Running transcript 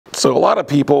So a lot of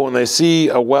people, when they see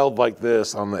a weld like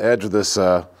this on the edge of this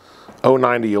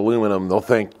 090 aluminum, they'll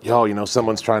think, yo, you know,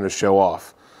 someone's trying to show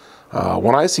off.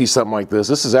 When I see something like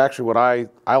this is actually what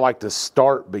I like to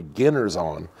start beginners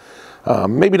on.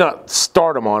 Maybe not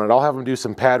start them on it. I'll have them do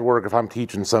some pad work. If I'm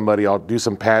teaching somebody, I'll do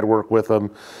some pad work with them,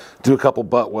 do a couple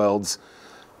butt welds.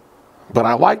 But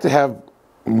I like to have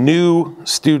new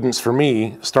students, for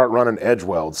me, start running edge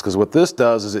welds, because what this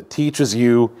does is it teaches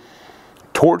you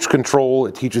torch control,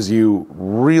 it teaches you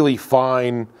really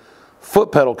fine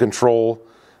foot pedal control,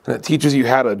 and it teaches you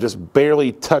how to just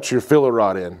barely touch your filler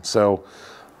rod in. So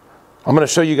I'm going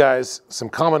to show you guys some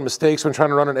common mistakes when trying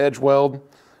to run an edge weld,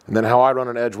 and then how I run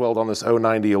an edge weld on this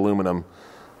 090 aluminum.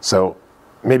 So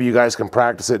maybe you guys can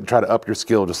practice it and try to up your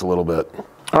skill just a little bit.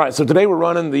 All right, so today we're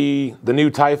running the new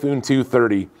Typhoon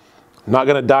 230. I'm not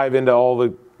going to dive into all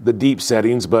the deep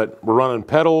settings, but we're running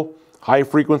pedal, high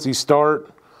frequency start,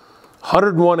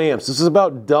 101 amps. This is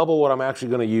about double what I'm actually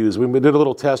going to use. We did a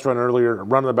little test run earlier,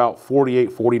 running about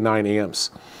 48, 49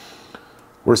 amps.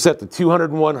 We're set to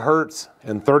 201 hertz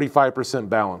and 35%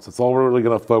 balance. That's all we're really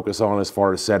going to focus on as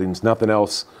far as settings. Nothing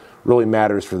else really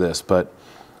matters for this, but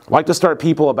I like to start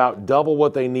people about double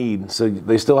what they need, so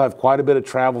they still have quite a bit of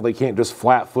travel. They can't just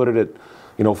flat-foot it at,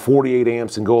 you know, 48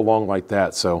 amps and go along like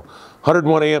that. So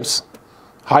 101 amps,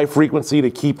 high frequency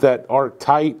to keep that arc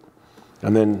tight,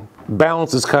 and then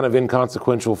balance is kind of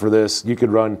inconsequential for this. You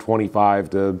could run 25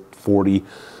 to 40,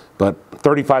 but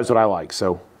 35 is what I like.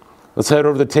 So let's head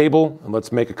over to the table and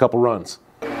let's make a couple runs.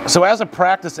 So as a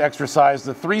practice exercise,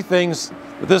 the three things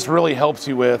that this really helps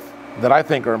you with that I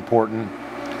think are important,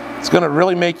 it's going to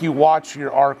really make you watch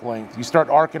your arc length. You start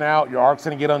arcing out, your arc's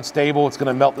going to get unstable, it's going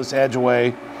to melt this edge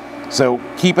away. So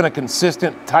keeping a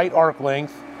consistent tight arc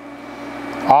length.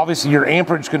 Obviously your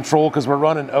amperage control, because we're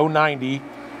running 090,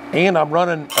 and I'm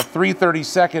running a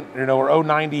 3/32, you know, or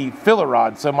 090 filler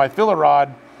rod. So my filler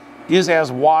rod is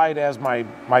as wide as my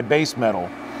base metal.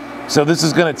 So this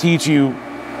is going to teach you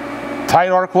tight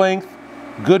arc length,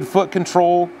 good foot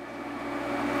control,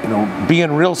 you know,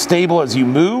 being real stable as you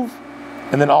move,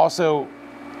 and then also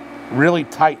really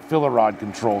tight filler rod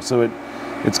control. So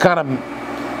it's kind of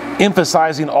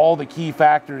emphasizing all the key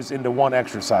factors into one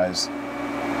exercise.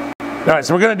 All right,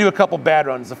 so we're going to do a couple bad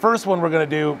runs. The first one we're going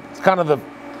to do, it's kind of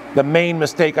the main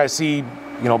mistake I see, you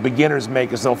know, beginners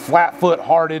make, is they'll flat foot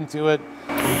hard into it,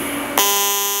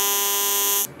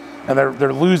 and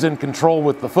they're losing control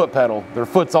with the foot pedal. Their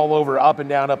foot's all over, up and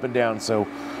down, up and down. So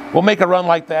we'll make a run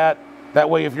like that. That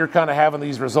way, if you're kind of having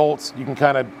these results, you can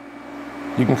kind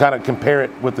of compare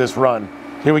it with this run.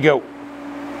 Here we go.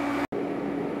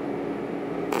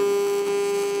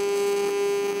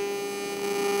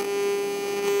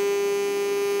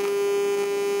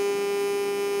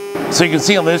 So you can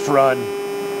see on this run,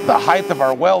 the height of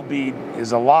our weld bead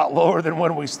is a lot lower than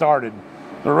when we started.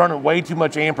 They're running way too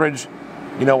much amperage.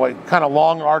 You know, I kind of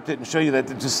long arced it and show you that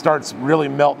it just starts really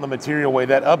melting the material away.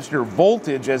 That ups your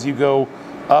voltage as you go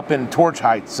up in torch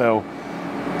height. So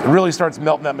it really starts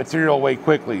melting that material away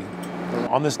quickly.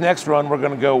 On this next run, we're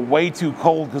going to go way too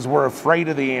cold because we're afraid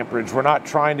of the amperage. We're not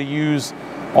trying to use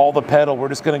all the pedal. We're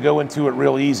just going to go into it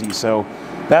real easy. So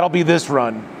that'll be this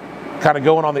run, kind of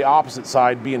going on the opposite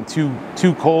side, being too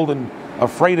cold and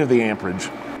afraid of the amperage.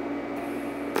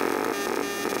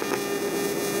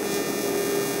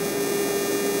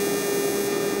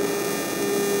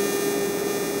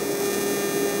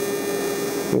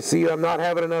 You see, I'm not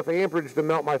having enough amperage to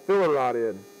melt my filler rod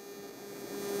in.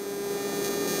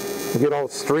 Get all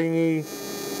stringy.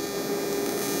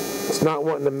 It's not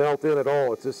wanting to melt in at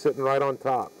all. It's just sitting right on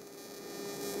top.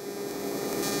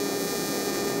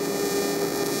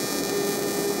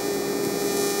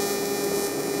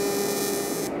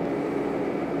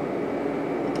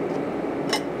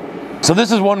 So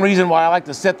this is one reason why I like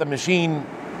to set the machine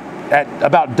at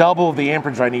about double the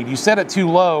amperage I need. You set it too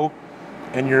low,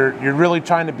 and you're really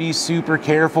trying to be super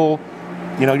careful.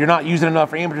 You know, you're not using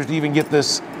enough amperage to even get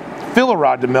this filler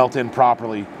rod to melt in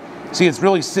properly. See, it's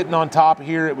really sitting on top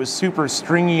here. It was super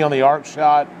stringy on the arc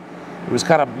shot. It was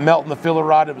kind of melting the filler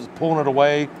rod. It was pulling it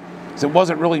away. So it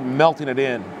wasn't really melting it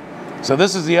in. So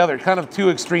this is the other, kind of two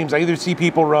extremes. I either see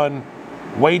people run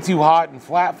way too hot and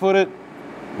flat foot it,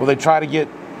 or they try to get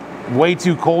way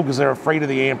too cold because they're afraid of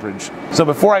the amperage. So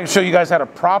before I show you guys how to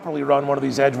properly run one of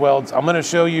these edge welds, I'm going to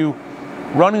show you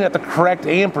running at the correct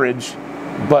amperage,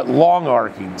 but long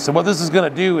arcing. So what this is going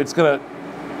to do, it's going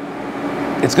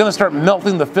to start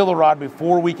melting the filler rod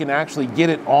before we can actually get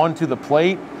it onto the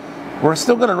plate. We're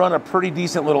still going to run a pretty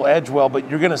decent little edge weld, but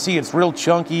you're going to see it's real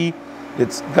chunky.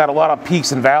 It's got a lot of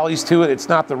peaks and valleys to it. It's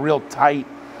not the real tight,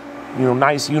 you know,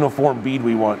 nice uniform bead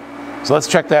we want. So let's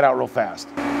check that out real fast.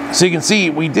 So you can see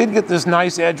we did get this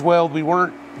nice edge weld. We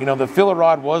weren't, you know, the filler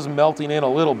rod was melting in a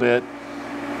little bit.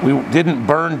 We didn't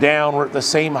burn down. We're at the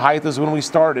same height as when we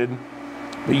started.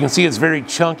 But you can see it's very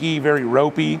chunky, very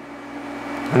ropey.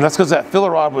 And that's because that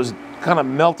filler rod was kind of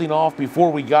melting off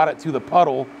before we got it to the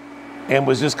puddle and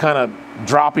was just kind of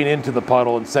dropping into the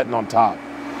puddle and setting on top.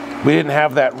 We didn't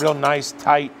have that real nice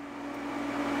tight,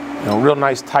 you know, real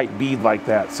nice tight bead like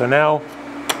that. So now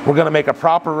we're going to make a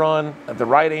proper run at the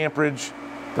right amperage,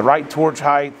 the right torch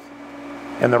height,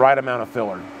 and the right amount of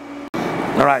filler.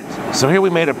 All right, so here we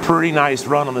made a pretty nice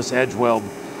run on this edge weld.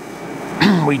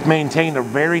 We maintained a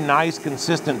very nice,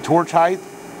 consistent torch height.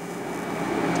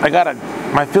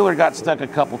 My filler got stuck a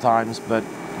couple times, but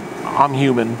I'm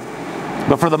human.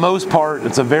 But for the most part,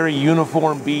 it's a very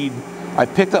uniform bead. I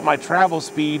picked up my travel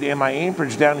speed and my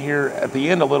amperage down here at the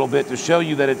end a little bit to show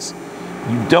you that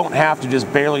you don't have to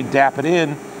just barely dap it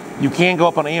in. You can go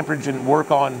up on amperage and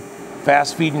work on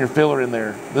fast feeding your filler in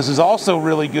there. This is also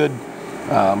really good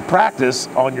practice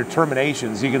on your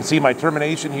terminations. You can see my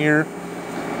termination here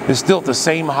is still at the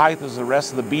same height as the rest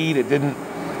of the bead. It didn't,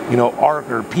 you know, arc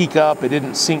or peak up. It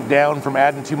didn't sink down from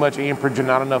adding too much amperage and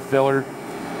not enough filler.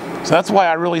 So that's why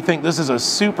I really think this is a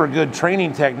super good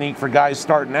training technique for guys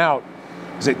starting out.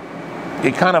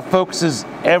 It kind of focuses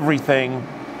everything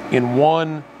in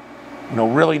one, you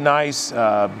know, really nice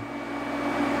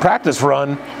practice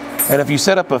run. And if you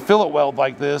set up a fillet weld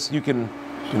like this, you can,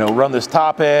 you know, run this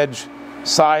top edge,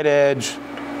 side edge,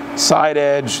 side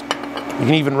edge. You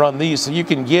can even run these, so you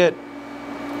can get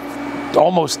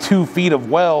almost 2 feet of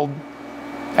weld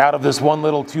out of this one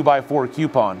little 2x4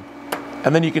 coupon.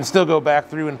 And then you can still go back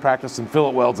through and practice some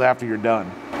fillet welds after you're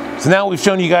done. So now we've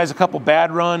shown you guys a couple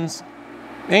bad runs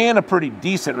and a pretty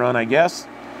decent run, I guess.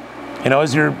 You know,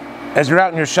 as you're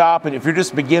out in your shop and if you're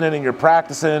just beginning and you're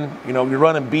practicing, you know, you're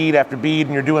running bead after bead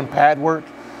and you're doing pad work,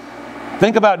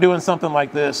 think about doing something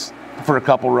like this for a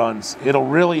couple runs. It'll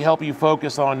really help you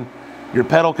focus on your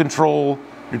pedal control,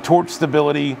 your torch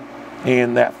stability,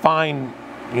 and that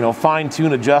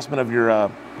fine-tune adjustment of your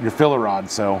filler rod.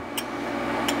 So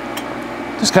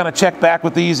just kind of check back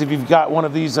with these if you've got one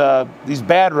of these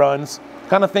bad runs.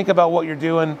 Kind of think about what you're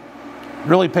doing,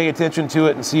 really pay attention to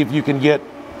it, and see if you can get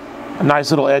a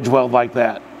nice little edge weld like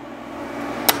that.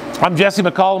 I'm Jesse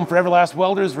McCollum for Everlast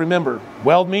Welders. Remember,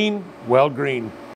 weld mean, weld green.